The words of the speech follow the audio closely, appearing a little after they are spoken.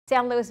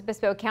San Luis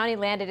Obispo County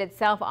landed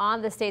itself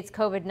on the state's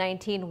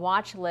COVID-19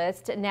 watch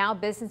list. Now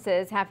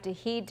businesses have to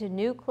heed to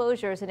new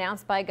closures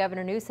announced by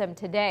Governor Newsom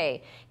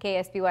today.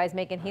 KSBY's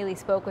Megan Healy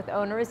spoke with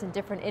owners in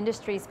different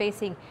industries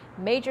facing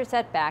major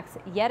setbacks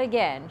yet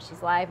again.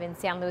 She's live in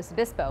San Luis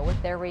Obispo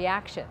with their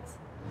reactions.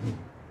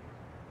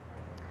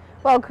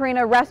 Well,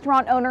 Karina,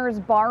 restaurant owners,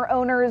 bar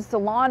owners,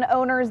 salon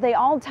owners, they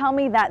all tell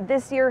me that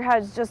this year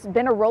has just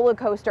been a roller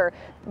coaster.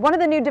 One of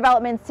the new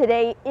developments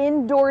today,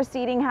 indoor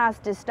seating has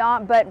to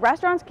stop, but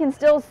restaurants can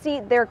still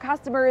seat their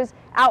customers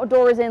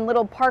outdoors in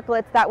little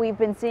parklets that we've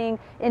been seeing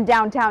in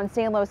downtown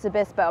San Luis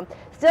Obispo.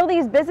 Still,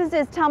 these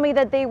businesses tell me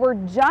that they were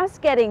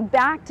just getting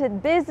back to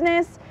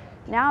business.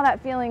 Now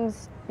that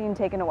feeling's being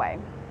taken away.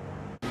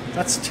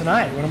 That's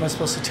tonight. What am I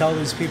supposed to tell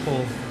these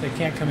people? They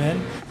can't come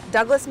in?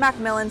 Douglas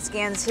McMillan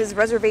scans his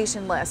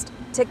reservation list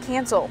to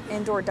cancel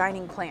indoor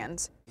dining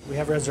plans. We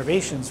have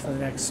reservations for the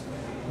next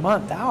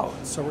month out,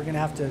 so we're going to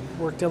have to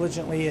work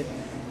diligently at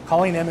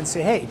calling them and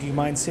say, hey, do you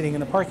mind sitting in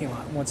the parking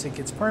lot once it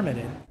gets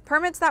permitted?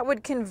 Permits that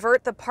would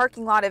convert the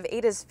parking lot of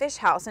Ada's Fish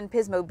House in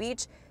Pismo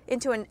Beach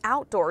into an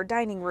outdoor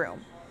dining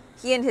room.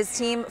 He and his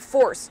team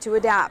forced to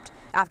adapt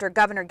after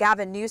Governor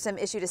Gavin Newsom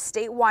issued a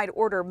statewide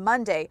order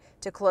Monday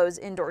to close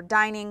indoor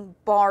dining,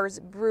 bars,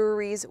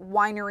 breweries,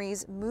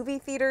 wineries, movie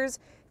theaters,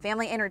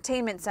 family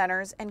entertainment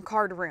centers, and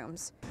card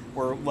rooms.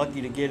 We're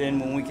lucky to get in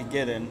when we could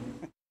get in.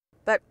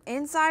 But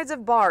insides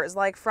of bars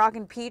like Frog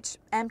and Peach,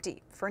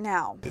 empty for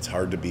now. It's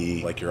hard to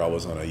be like you're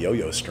always on a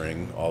yo-yo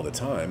string all the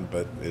time,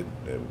 but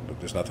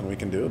there's nothing we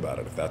can do about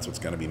it. If that's what's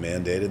going to be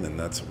mandated, then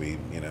that's what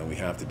we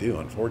have to do,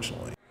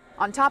 unfortunately.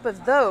 On top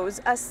of those,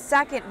 a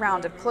second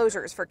round of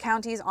closures for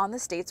counties on the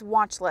state's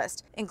watch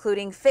list,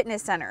 including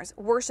fitness centers,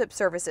 worship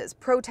services,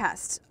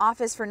 protests,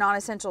 office for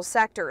non-essential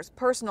sectors,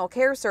 personal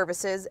care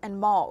services, and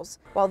malls.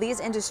 While these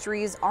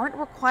industries aren't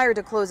required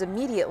to close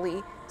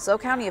immediately, so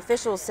county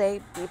officials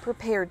say be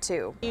prepared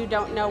to. You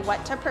don't know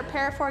what to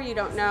prepare for. You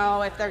don't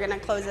know if they're going to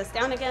close us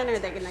down again. Are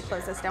they going to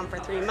close us down for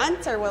 3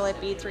 months, or will it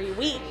be 3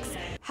 weeks?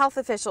 Health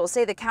officials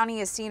say the county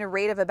has seen a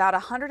rate of about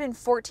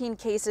 114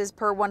 cases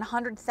per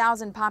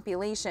 100,000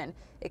 population,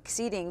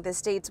 exceeding the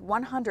state's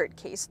 100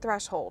 case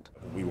threshold.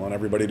 We want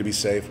everybody to be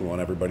safe. We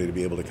want everybody to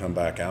be able to come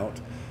back out,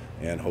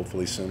 and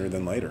hopefully sooner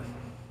than later.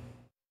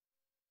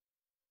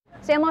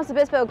 San Luis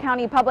Obispo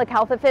County public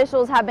health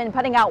officials have been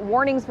putting out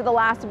warnings for the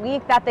last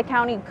week that the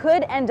county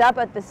could end up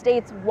at the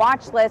state's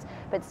watch list,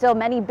 but still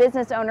many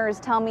business owners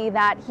tell me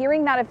that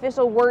hearing that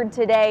official word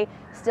today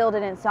still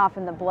didn't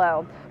soften the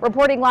blow.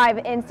 Reporting live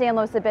in San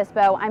Luis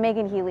Obispo, I'm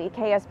Megan Healy,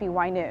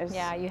 KSBY News.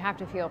 Yeah, you have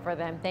to feel for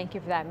them. Thank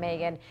you for that,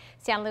 Megan.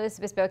 San Luis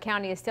Obispo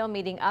County is still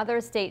meeting other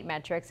state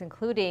metrics,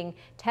 including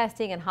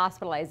testing and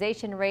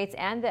hospitalization rates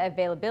and the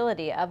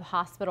availability of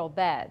hospital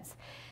beds.